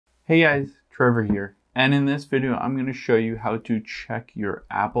Hey guys, Trevor here, and in this video I'm going to show you how to check your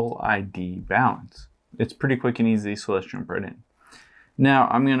Apple ID balance. It's pretty quick and easy, so let's jump right in. Now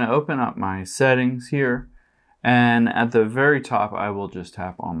I'm going to open up my settings here, and at the very top I will just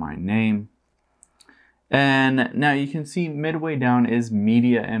tap on my name. And now you can see midway down is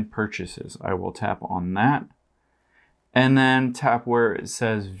media and purchases. I will tap on that and then tap where it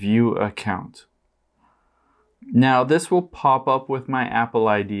says view account. Now this will pop up with my Apple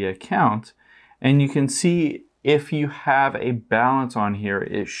ID account, and you can see if you have a balance on here,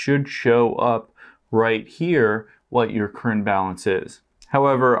 it should show up right here what your current balance is.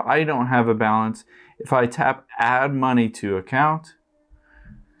 However, I don't have a balance. If I tap add money to account,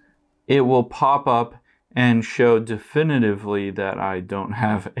 it will pop up and show definitively that I don't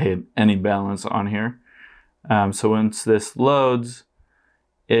have any balance on here. So once this loads,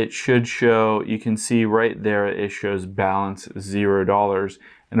 it should show, you can see right there, it shows balance $0.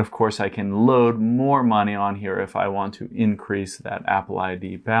 And of course I can load more money on here if I want to increase that Apple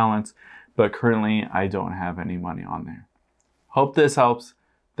ID balance, but currently I don't have any money on there. Hope this helps.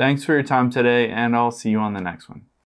 Thanks for your time today, and I'll see you on the next one.